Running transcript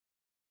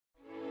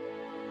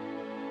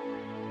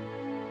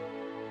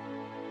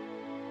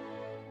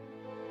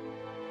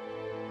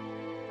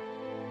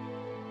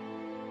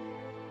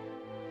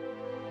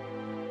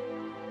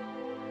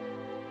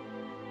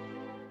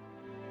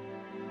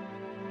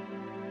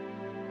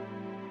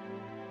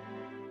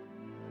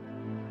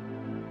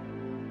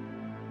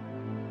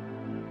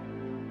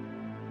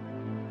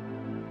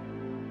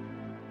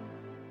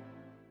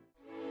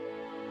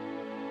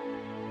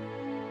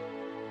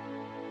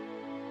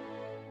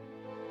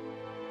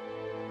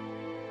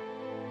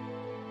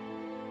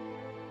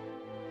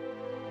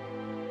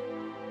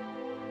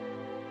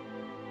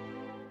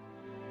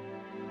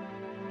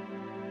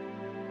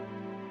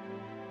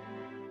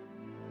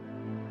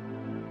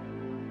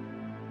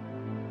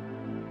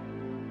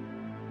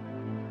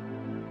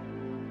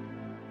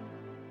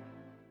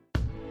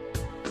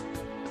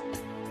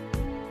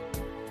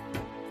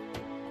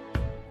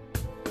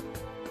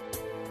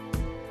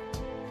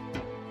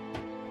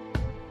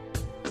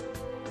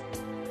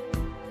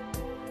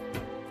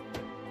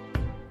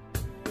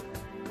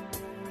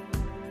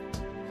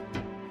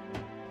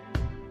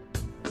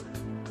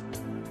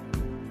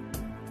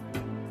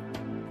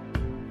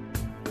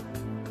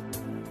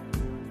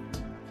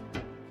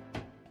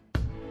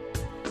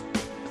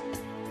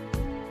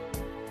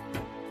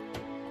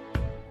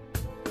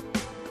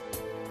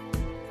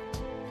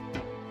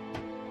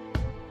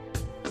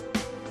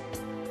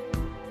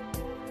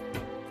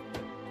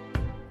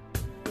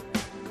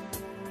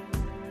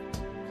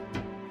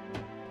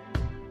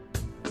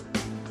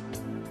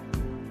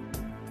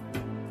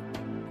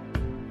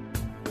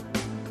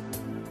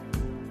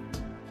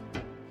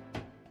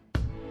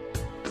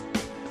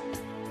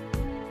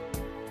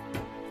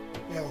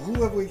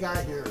who have we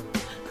got here?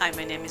 Hi,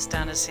 my name is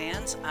Donna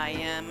Sands. I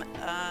am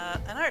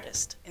an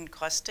artist in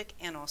caustic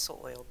and also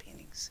oil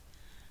paintings.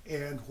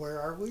 And where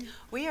are we?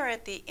 We are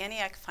at the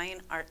Antioch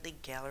Fine Art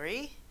League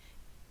Gallery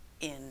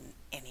in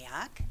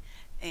Antioch,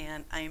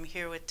 and I am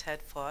here with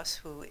Ted Foss,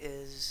 who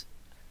is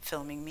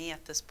filming me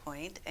at this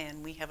point,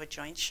 and we have a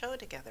joint show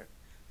together.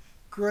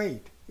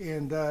 Great.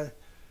 And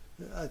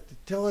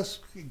tell us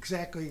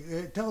exactly,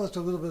 tell us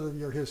a little bit of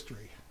your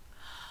history.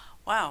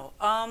 Wow.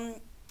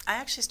 I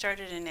actually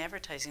started in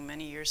advertising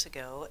many years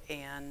ago,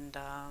 and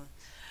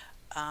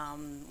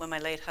when my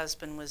late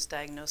husband was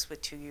diagnosed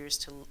with 2 years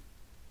to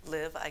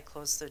live, I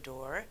closed the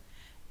door,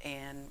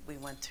 and we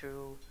went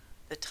through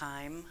the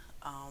time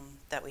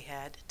that we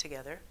had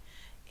together.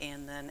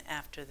 And then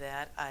after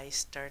that, I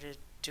started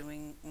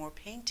doing more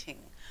painting.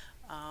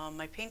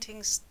 My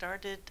paintings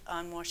started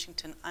on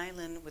Washington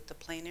Island with the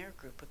plein air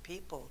group of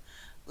people,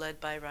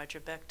 led by Roger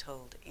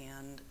Bechtold,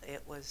 and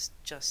it was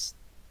just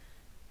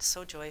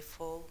so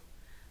joyful.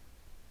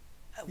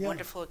 A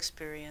wonderful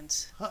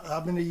experience.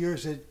 How many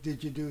years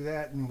did you do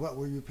that, and what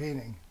were you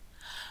painting?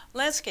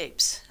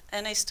 Landscapes,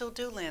 and I still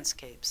do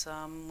landscapes.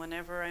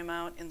 Whenever I'm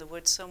out in the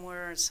woods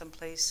somewhere or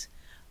someplace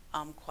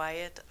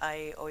quiet,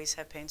 I always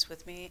have paints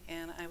with me,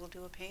 and I will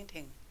do a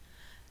painting.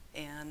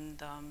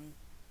 And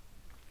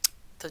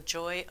the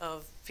joy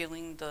of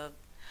feeling the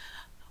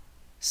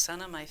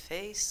sun on my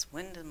face,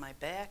 wind in my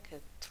back,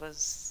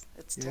 it's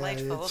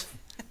delightful.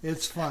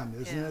 It's fun,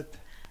 isn't it?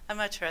 I'd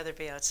much rather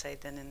be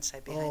outside than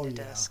inside behind a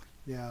desk.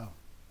 Yeah.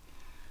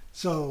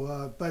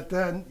 So, but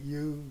then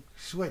you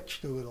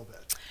switched a little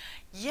bit.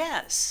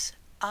 Yes.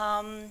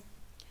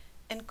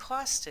 In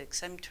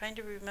caustics, I'm trying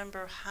to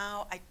remember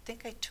how, I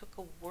think I took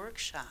a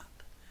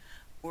workshop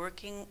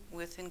working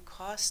with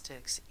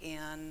encaustics,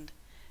 and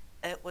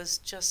it was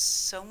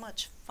just so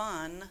much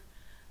fun.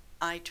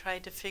 I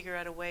tried to figure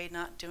out a way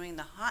not doing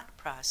the hot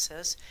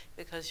process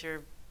because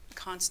you're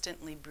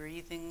constantly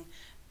breathing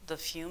the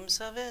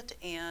fumes of it,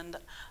 and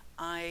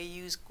I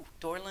use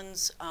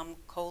Dorland's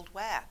cold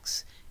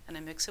wax, and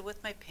I mix it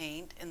with my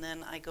paint, and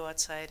then I go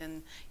outside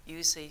and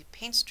use a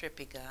paint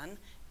strippy gun,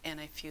 and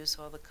I fuse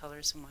all the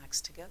colors and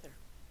wax together.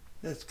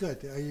 That's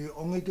good. Are you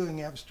only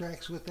doing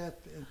abstracts with that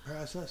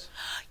process?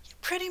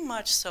 Pretty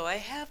much so. I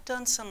have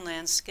done some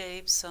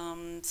landscapes,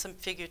 some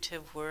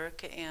figurative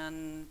work,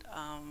 and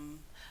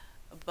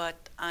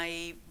but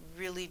I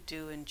really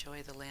do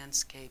enjoy the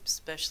landscape,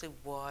 especially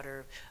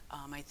water.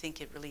 I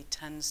think it really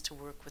tends to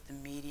work with the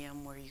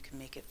medium where you can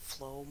make it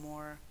flow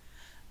more,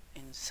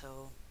 and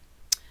so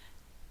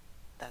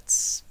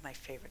that's my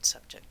favorite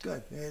subject.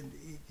 Good. And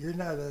you're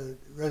not a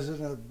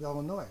resident of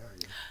Illinois, are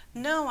you?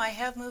 No, I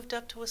have moved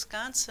up to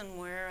Wisconsin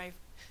where I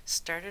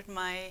started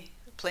my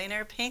plein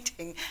air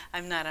painting.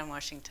 I'm not on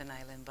Washington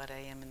Island, but I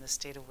am in the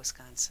state of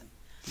Wisconsin.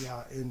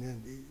 Yeah, and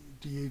then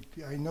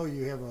I know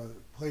you have a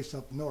place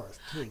up north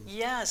too.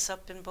 Yes,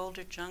 up in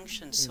Boulder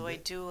Junction. So I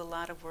do a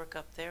lot of work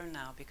up there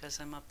now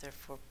because I'm up there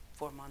for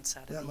 4 months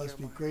out of the year. That must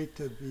be great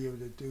to be able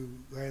to do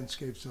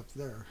landscapes up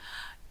there.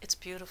 It's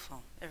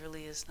beautiful. It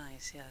really is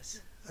nice,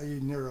 yes. Are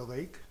you near a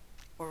lake?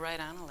 We're right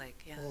on a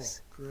lake,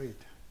 yes. Oh,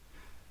 great.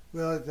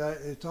 Well,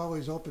 it's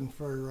always open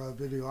for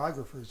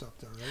videographers up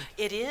there, right?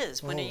 It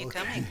is. When are you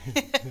coming?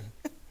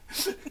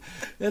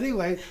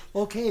 Anyway,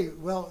 okay,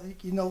 well,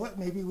 you know what?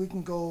 Maybe we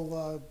can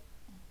go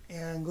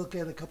and look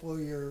at a couple of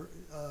your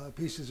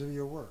pieces of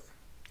your work.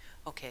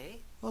 Okay.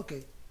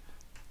 Okay.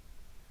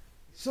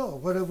 So,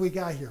 what have we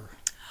got here?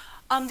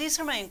 These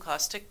are my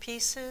encaustic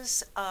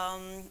pieces.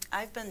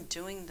 I've been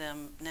doing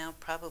them now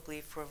probably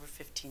for over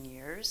 15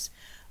 years.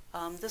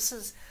 This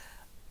is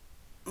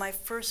my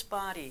first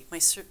body, my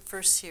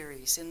first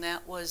series, and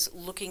that was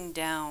looking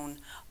down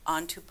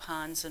onto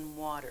ponds and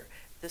water.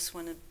 This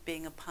one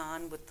being a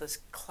pond with the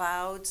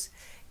clouds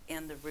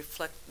and the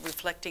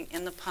reflecting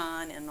in the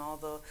pond and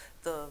all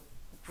the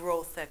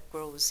growth that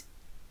grows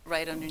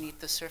right underneath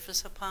the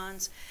surface of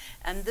ponds.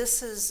 And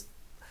this is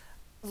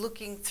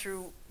looking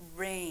through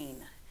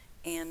rain.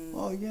 And,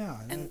 oh yeah,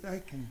 and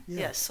I can. Yeah.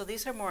 Yes, so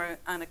these are more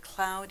on a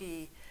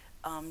cloudy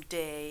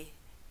day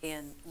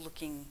and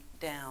looking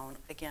down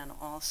again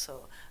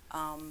also.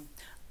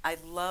 I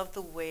love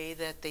the way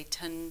that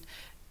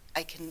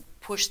I can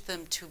push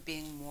them to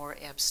being more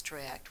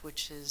abstract,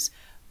 which is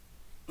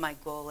my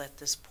goal at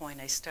this point.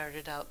 I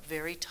started out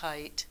very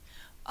tight,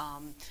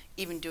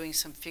 even doing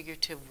some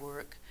figurative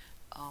work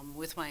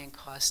with my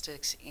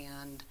encaustics,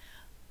 and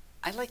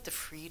I like the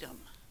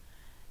freedom.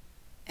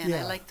 And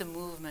I like the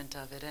movement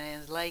of it,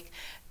 and I like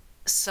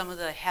some of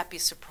the happy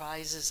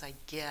surprises I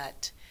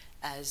get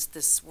as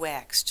this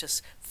wax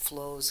just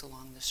flows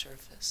along the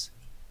surface.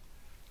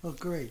 Oh,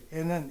 great.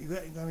 And then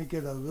let me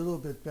get a little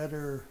bit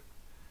better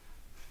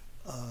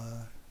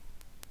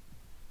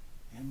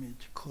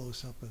image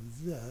close-up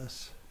of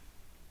this.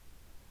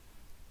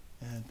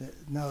 And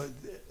now,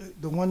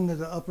 the one in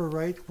the upper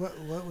right,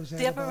 what was that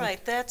The upper about?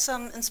 right, that's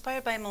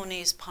inspired by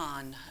Monet's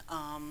pond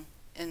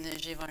in the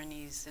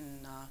Giverny's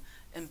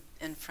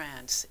in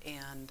France,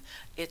 and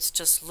it's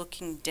just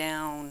looking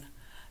down,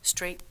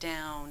 straight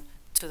down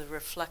to the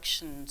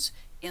reflections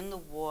in the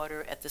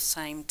water at the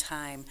same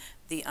time,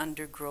 the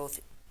undergrowth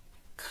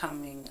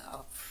coming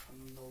up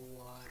from the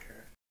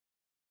water.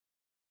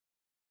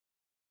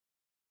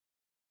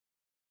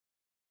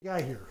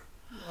 Got here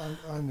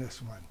on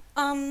this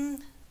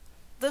one.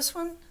 This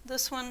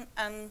one,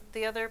 and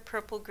the other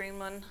purple green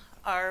one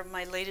are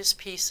my latest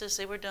pieces.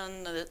 They were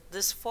done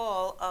this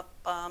fall up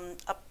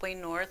way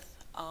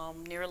north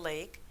near a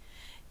lake,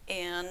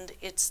 and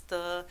it's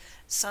the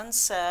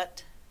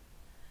sunset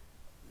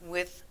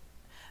with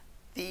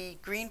the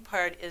green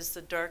part is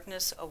the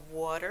darkness of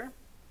water,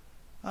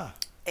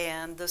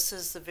 and this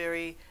is the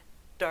very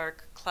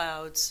dark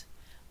clouds,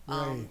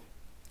 Right.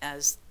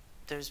 as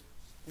there's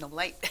no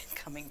light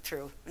coming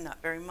through,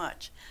 not very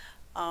much.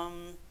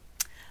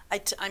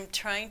 I'm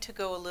trying to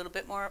go a little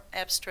bit more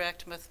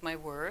abstract with my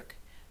work,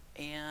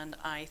 and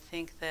I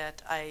think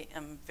that I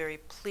am very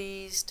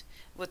pleased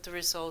with the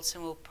results,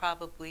 and will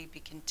probably be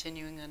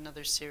continuing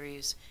another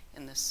series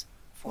in this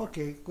form.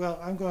 Okay, well,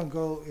 I'm going to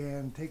go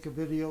and take a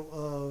video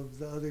of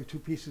the other two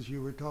pieces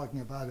you were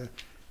talking about.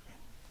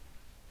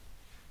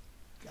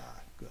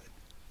 God, good.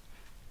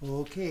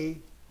 Okay,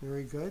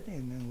 very good.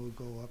 And then we'll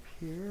go up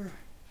here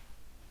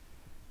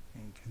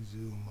and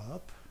zoom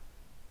up.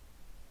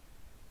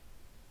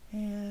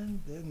 And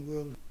then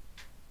we'll,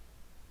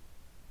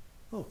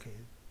 okay,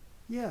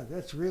 yeah,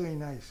 that's really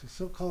nice. It's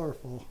so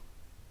colorful,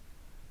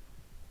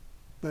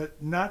 but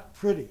not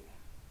pretty.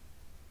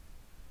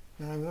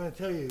 And I'm going to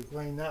tell you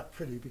why not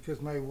pretty,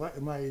 because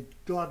my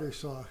daughter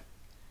saw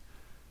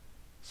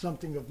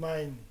something of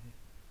mine,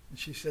 and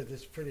she said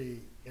it's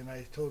pretty, and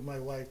I told my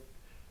wife,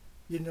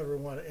 you never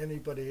want any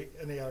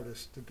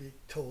artist to be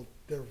told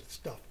their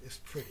stuff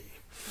is pretty.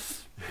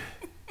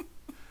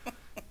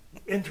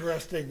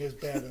 Interesting is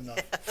bad enough.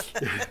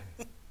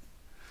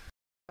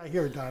 I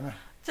hear, Donna.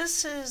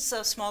 This is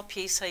a small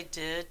piece I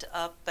did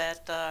up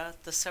at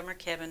the summer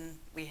cabin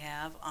we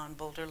have on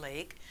Boulder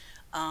Lake.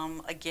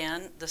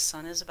 Again, the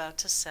sun is about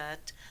to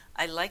set.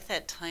 I like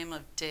that time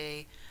of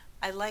day.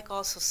 I like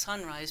also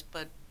sunrise,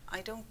 but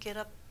I don't get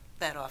up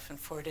that often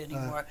for it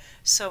anymore.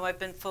 So I've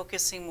been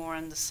focusing more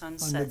on the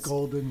sunsets. On the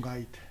golden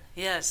light.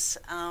 Yes.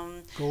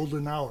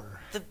 Golden hour.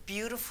 The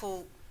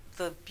beautiful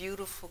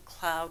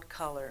cloud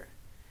color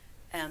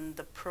and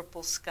the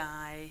purple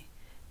sky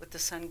with the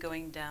sun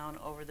going down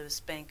over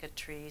this bank of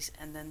trees,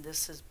 and then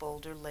this is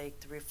Boulder Lake,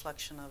 the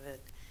reflection of it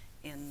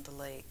in the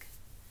lake.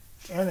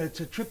 And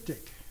it's a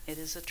triptych. It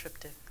is a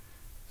triptych.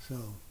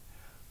 So,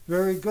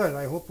 very good.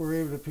 I hope we're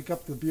able to pick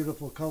up the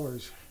beautiful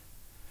colors.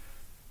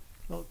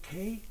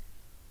 Okay.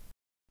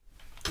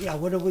 Yeah,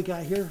 what have we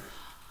got here?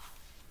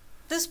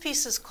 This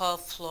piece is called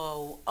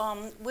Flow.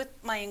 With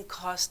my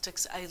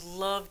encaustics, I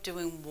love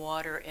doing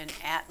water and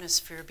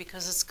atmosphere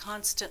because it's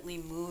constantly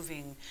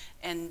moving,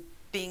 and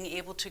being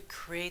able to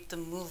create the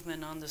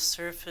movement on the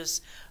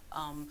surface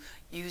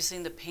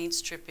using the paint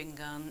stripping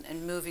gun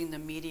and moving the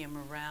medium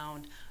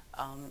around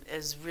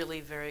is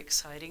really very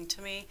exciting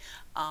to me.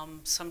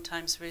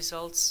 Sometimes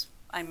results,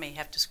 I may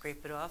have to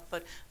scrape it off,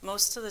 but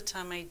most of the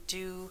time I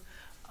do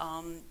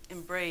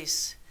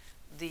embrace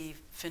the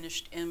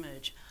finished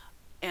image.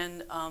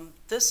 And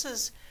this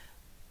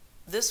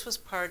was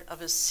part of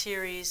a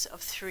series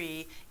of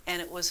 3,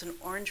 and it was an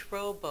orange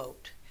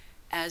rowboat.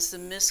 As the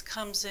mist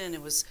comes in,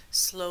 it was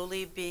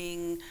slowly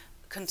being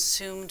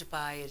consumed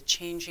by it,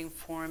 changing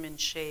form and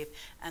shape,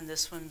 and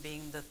this one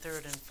being the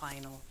 3rd and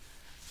final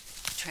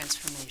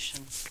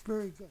transformation.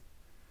 Very good.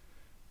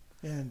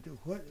 And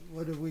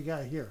what have we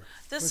got here?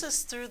 This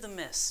is Through the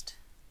Mist.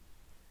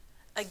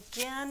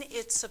 Again,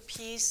 it's a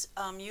piece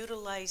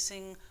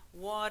utilizing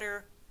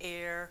water,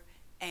 air,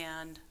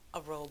 and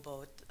a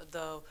rowboat,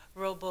 the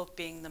rowboat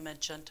being the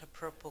magenta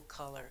purple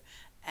color,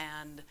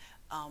 and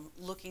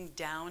looking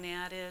down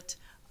at it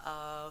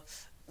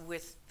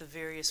with the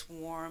various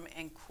warm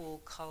and cool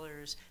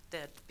colors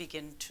that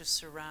begin to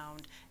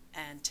surround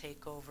and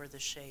take over the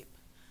shape.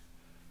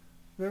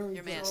 Very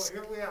Your good. mist. So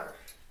here we are.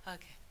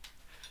 Okay.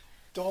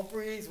 Don't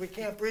breathe. We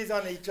can't breathe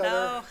on each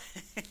other.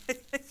 No.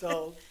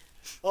 So,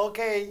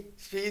 okay,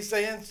 she's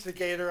the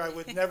instigator. I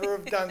would never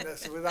have done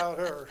this without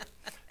her.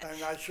 I'm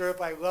not sure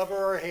if I love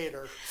her or hate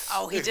her.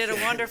 Oh, he did a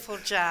wonderful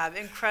job.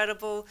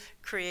 Incredible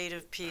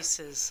creative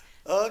pieces.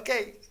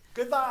 Okay,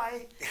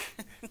 goodbye.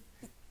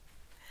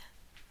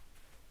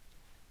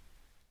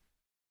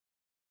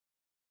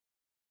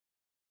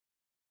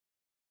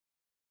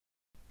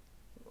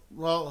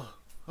 Well,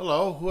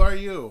 hello, who are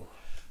you?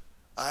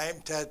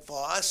 I'm Ted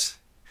Foss,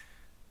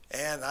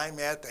 and I'm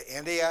at the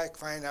Antioch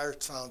Fine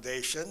Arts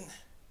Foundation,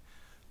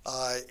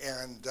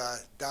 and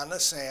Donna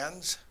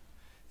Sands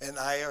and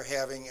I are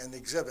having an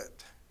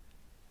exhibit.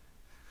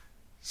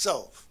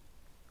 So,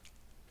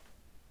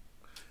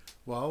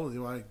 Well,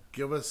 you want to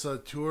give us a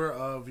tour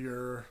of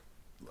your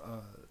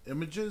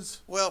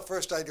images? well,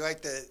 first I'd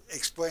like to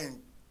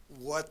explain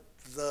what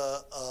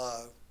the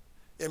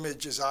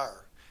images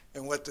are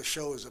and what the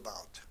show is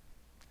about.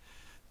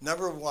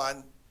 Number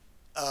one,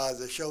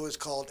 the show is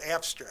called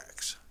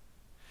Abstracts.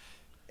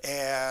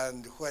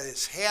 And what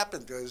has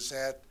happened is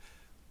that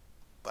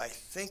I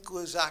think it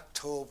was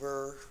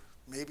October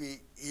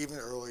maybe even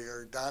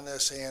earlier, Donna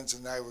Sands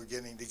and I were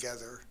getting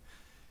together,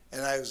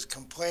 and I was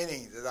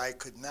complaining that I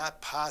could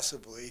not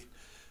possibly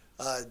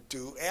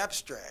do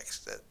abstracts.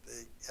 That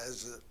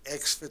as an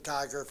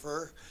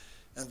ex-photographer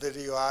and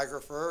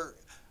videographer,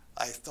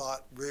 I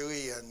thought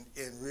really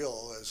in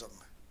realism.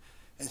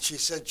 And she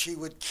said she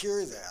would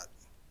cure that.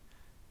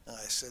 And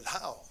I said,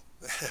 how?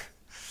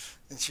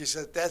 And she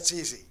said, that's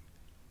easy.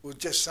 We'll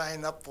just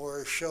sign up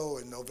for a show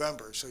in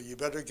November, so you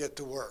better get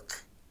to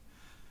work.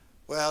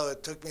 Well,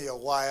 it took me a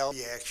while,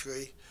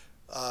 actually,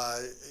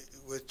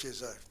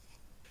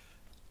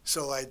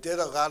 so I did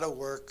a lot of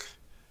work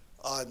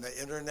on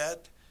the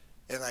internet,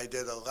 and I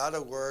did a lot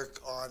of work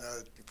on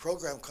a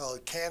program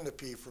called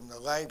Canopy from the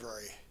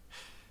library.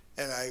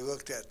 And I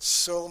looked at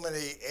so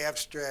many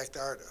abstract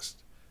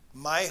artists.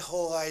 My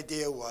whole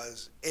idea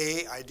was,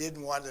 I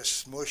didn't want to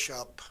smush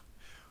up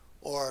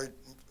or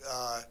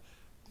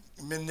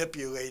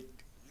manipulate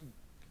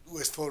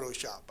with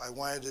Photoshop. I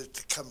wanted it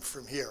to come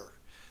from here.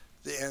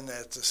 And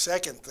that's the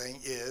second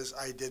thing is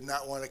I did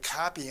not want to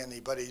copy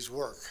anybody's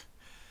work,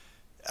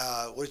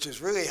 which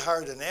is really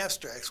hard in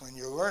abstracts when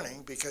you're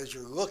learning because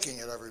you're looking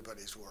at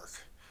everybody's work.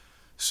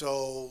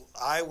 So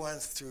I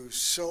went through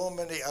so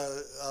many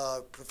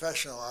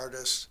professional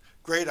artists,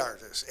 great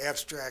artists,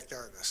 abstract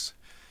artists,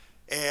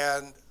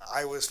 and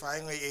I was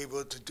finally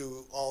able to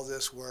do all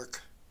this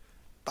work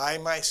by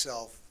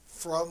myself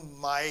from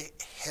my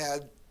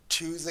head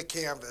to the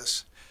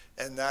canvas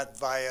and not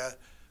via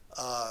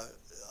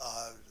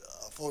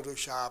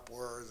Photoshop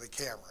or the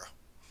camera.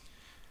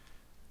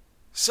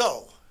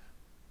 So,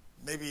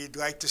 maybe you'd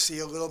like to see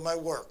a little of my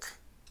work.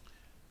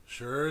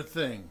 Sure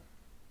thing.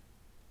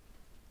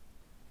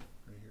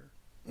 Right here.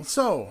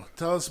 So,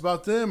 tell us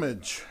about the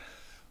image.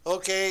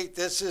 Okay,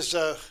 this is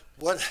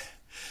what.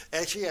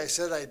 Actually, I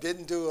said I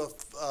didn't do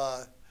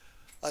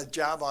a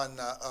job on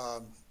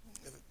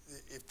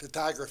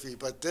photography,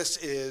 but this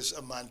is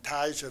a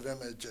montage of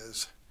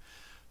images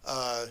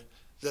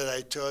that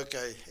I took.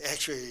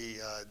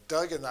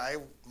 Doug and I,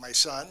 my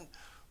son,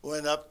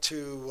 went up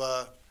to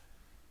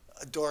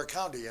Door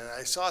County, and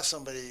I saw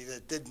somebody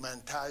that did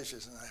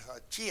montages, and I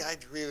thought, gee,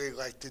 I'd really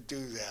like to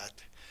do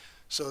that.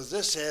 So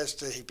this has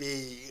to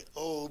be,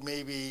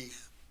 maybe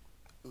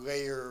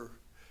layer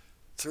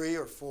 3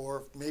 or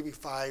 4, maybe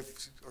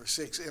 5 or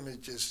 6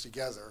 images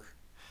together.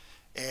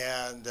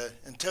 And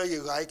until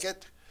you like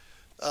it,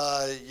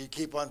 you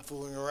keep on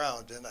fooling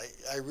around, and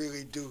I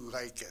really do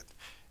like it.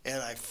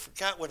 And I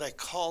forgot what I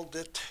called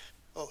it.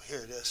 Oh,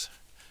 here it is.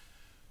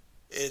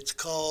 It's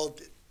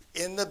called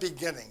In the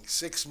Beginning,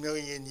 6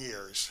 Million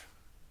Years.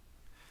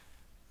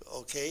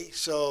 Okay,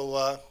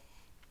 so,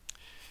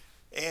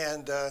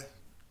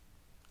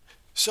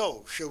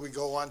 so should we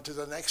go on to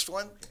the next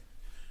one?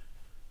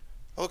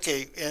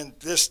 Okay, and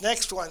this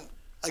next one,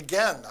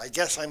 again, I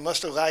guess I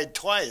must have lied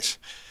twice,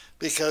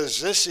 because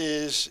this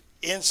is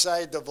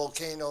inside the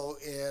volcano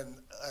in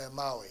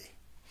Maui.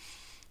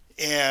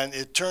 And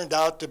it turned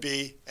out to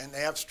be an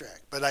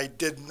abstract, but I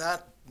did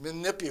not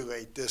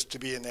manipulate this to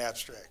be an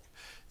abstract.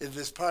 It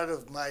is part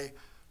of my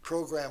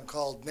program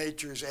called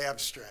Nature's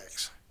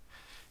Abstracts.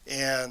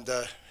 And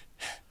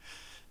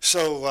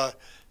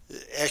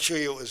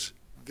actually it was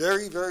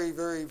very, very,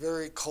 very,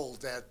 very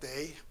cold that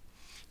day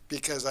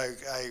because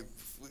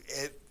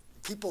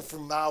people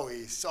from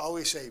Maui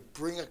always say,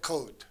 bring a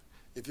coat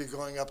if you're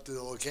going up to the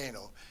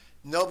volcano.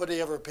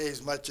 Nobody ever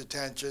pays much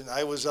attention.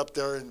 I was up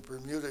there in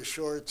Bermuda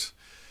shorts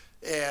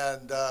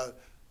and a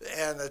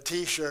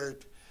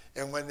T-shirt,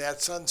 and when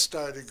that sun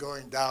started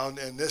going down,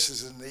 and this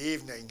is in the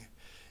evening,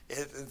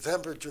 the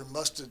temperature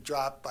must have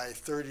dropped by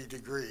 30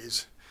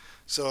 degrees.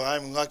 So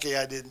I'm lucky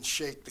I didn't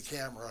shake the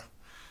camera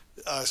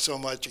so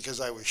much because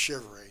I was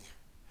shivering.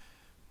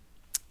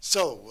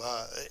 So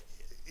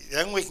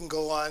then we can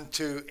go on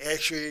to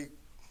actually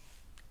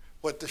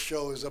what the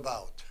show is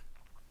about.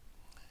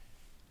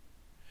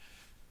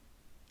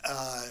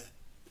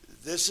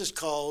 This is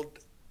called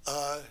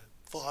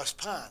Foss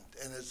Pond,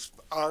 and it's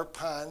our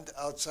pond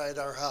outside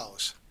our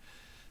house.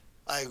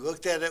 I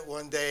looked at it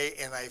one day,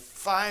 and I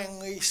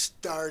finally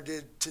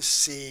started to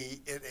see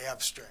an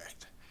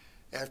abstract.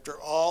 After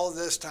all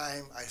this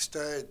time, I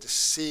started to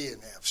see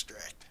an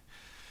abstract.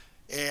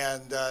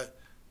 And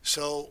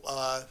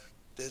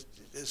this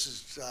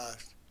is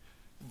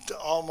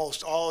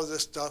almost all of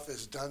this stuff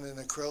is done in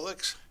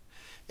acrylics.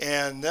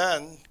 And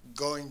then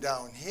going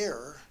down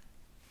here,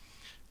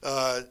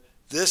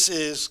 this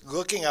is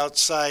looking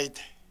outside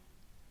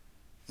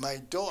my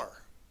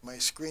door, my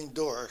screen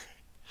door.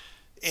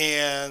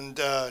 And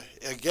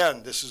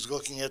again, this is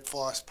looking at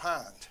Foss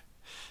Pond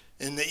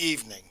in the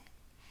evening.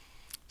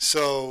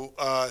 So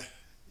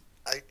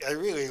I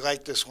really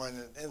like this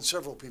one, and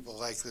several people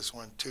like this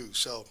one too.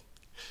 So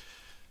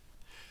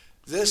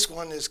this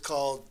one is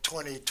called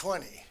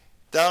 2020.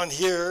 Down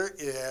here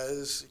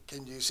is,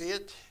 can you see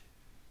it?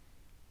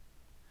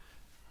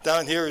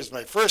 Down here is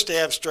my first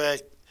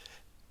abstract,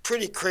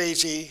 pretty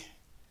crazy.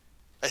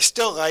 I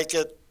still like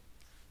it,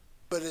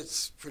 but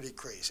it's pretty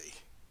crazy.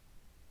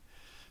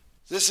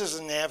 This is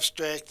an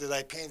abstract that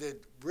I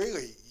painted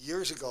really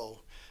years ago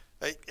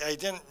I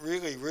didn't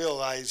really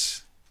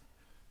realize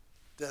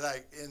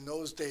that in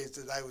those days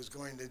that I was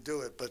going to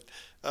do it, but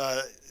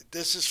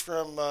this is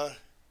from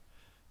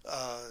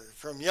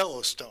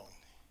Yellowstone.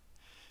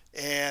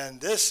 And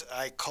this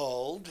I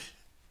called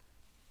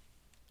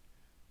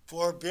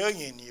 4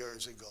 billion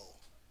years ago,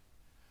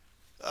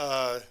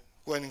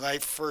 when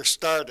life first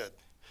started.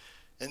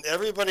 And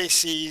everybody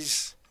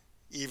sees,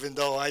 even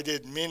though I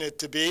didn't mean it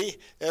to be,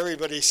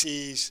 everybody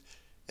sees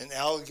an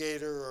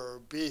alligator or a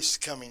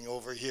beast coming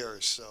over here.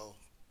 So,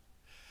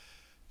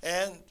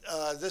 and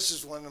this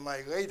is one of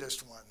my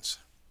latest ones,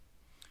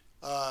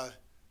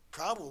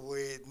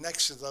 probably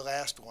next to the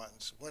last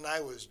ones, when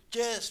I was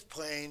just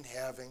plain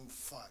having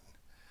fun.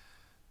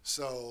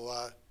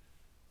 So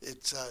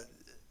it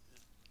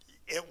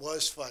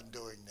was fun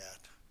doing that.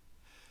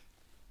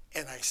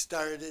 And I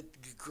started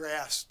to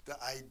grasp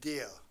the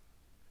idea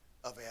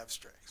of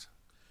abstracts.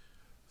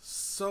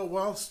 So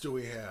what else do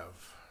we have?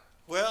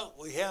 Well,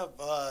 we have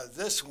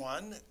this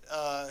one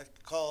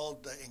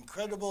called The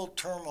Incredible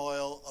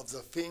Turmoil of the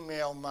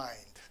Female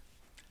Mind.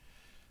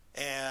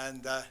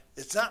 And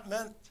it's not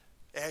meant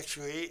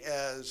actually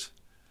as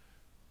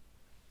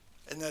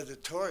an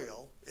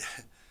editorial.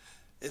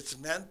 It's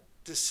meant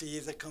to see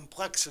the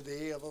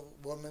complexity of a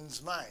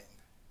woman's mind.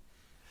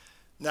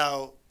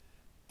 Now,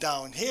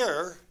 down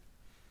here,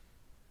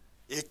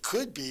 it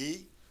could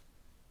be,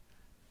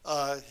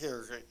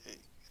 here,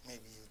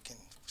 maybe you can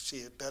see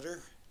it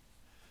better.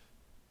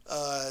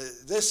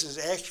 This is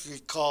actually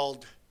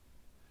called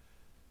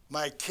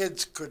My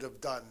Kids Could Have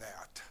Done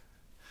That.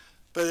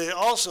 But it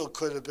also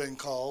could have been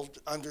called,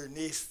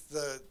 underneath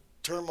the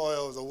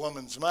turmoil of the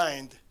woman's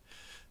mind,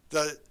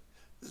 the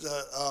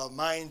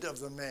mind of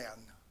the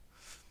man.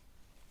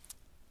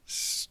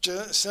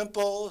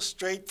 Simple,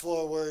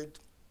 straightforward,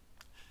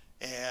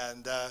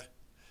 and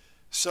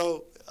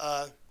so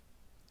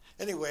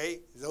anyway,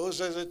 those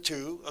are the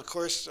two. Of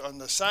course, on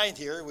the side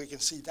here, we can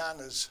see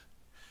Donna's,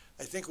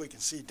 I think we can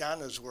see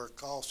Donna's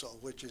work also,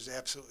 which is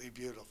absolutely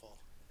beautiful.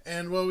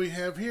 And what we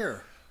have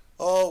here?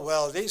 Oh,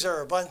 well, these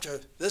are a bunch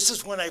of, this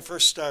is when I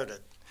first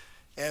started.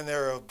 And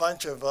there are a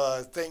bunch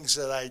of things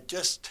that I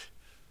just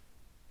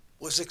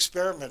was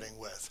experimenting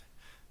with.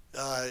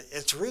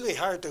 It's really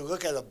hard to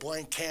look at a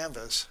blank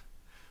canvas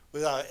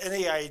without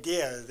any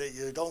idea that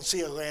you don't see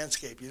a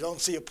landscape, you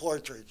don't see a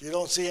portrait, you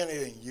don't see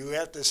anything. You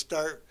have to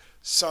start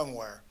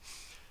somewhere.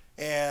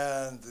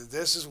 And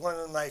this is one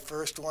of my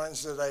first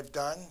ones that I've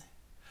done.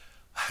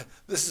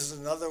 This is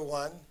another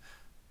one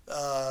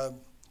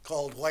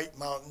called White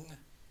Mountain.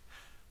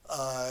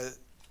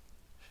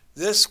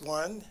 This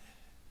one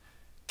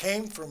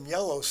came from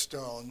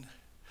Yellowstone,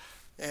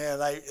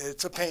 and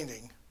it's a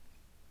painting.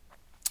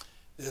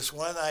 This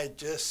one I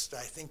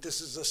think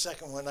this is the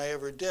second one I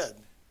ever did.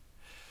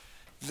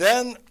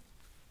 Then,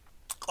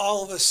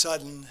 all of a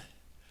sudden,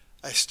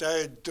 I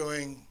started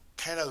doing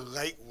kind of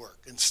light work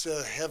instead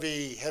of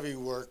heavy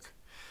work.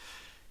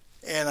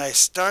 And I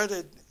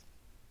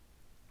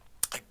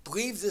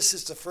believe this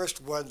is the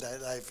first one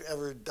that I've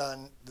ever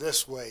done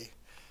this way.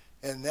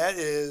 And that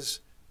is,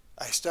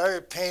 I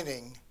started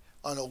painting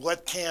on a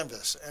wet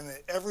canvas, and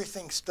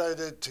everything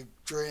started to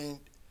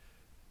drain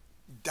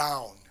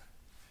down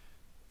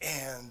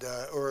and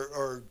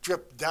or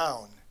drip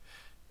down.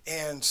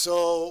 And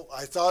so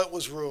I thought it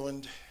was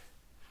ruined.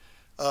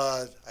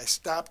 I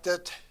stopped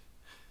it.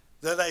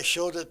 Then I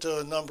showed it to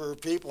a number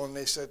of people, and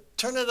they said,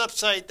 turn it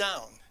upside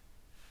down.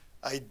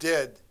 I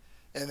did,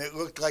 and it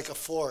looked like a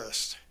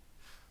forest.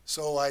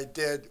 So I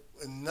did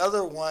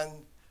another one,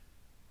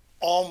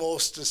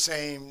 almost the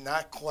same,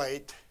 not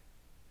quite,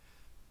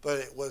 but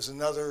it was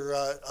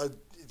another,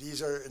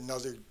 these are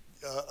another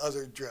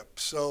other drip.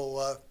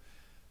 So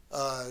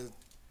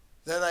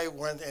then I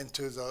went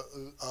into the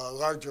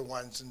larger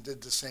ones and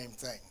did the same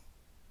thing.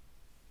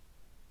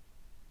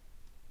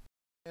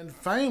 And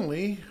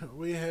finally,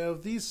 we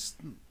have these.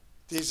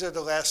 These are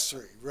the last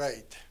three,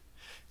 right.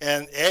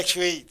 And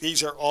actually,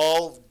 these are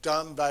all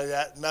done by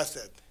that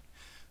method,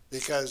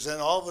 because then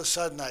all of a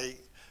sudden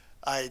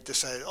I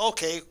decided,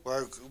 okay,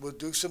 we'll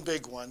do some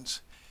big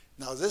ones.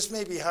 Now, this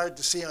may be hard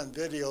to see on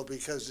video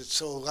because it's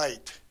so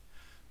light,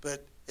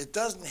 but it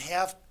doesn't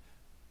have,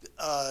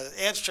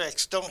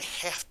 abstracts don't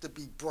have to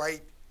be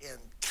bright and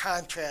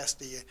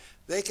contrasty.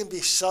 They can be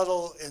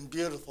subtle and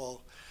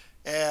beautiful,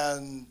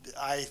 and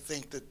I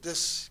think that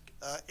this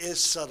is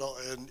subtle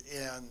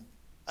and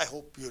I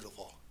hope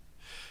beautiful.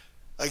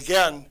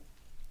 Again,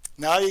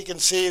 now you can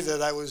see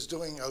that I was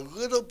doing a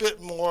little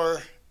bit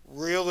more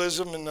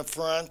realism in the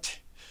front,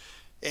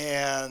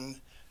 and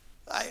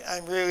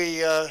I'm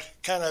really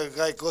kind of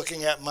like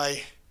looking at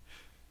my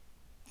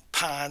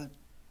pond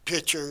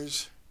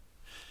pictures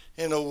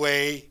in a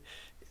way,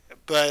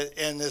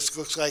 and this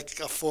looks like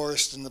a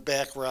forest in the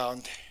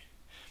background.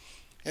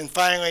 And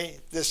finally,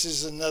 this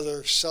is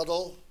another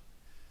subtle,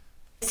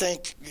 I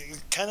think,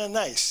 kind of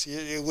nice.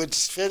 It would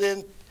fit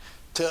in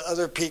to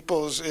other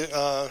people's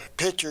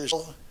pictures.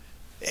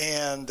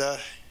 And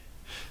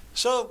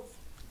so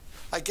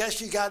I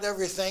guess you got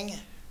everything.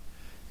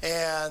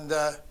 And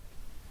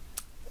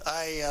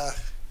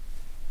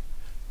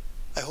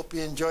I hope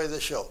you enjoy the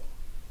show.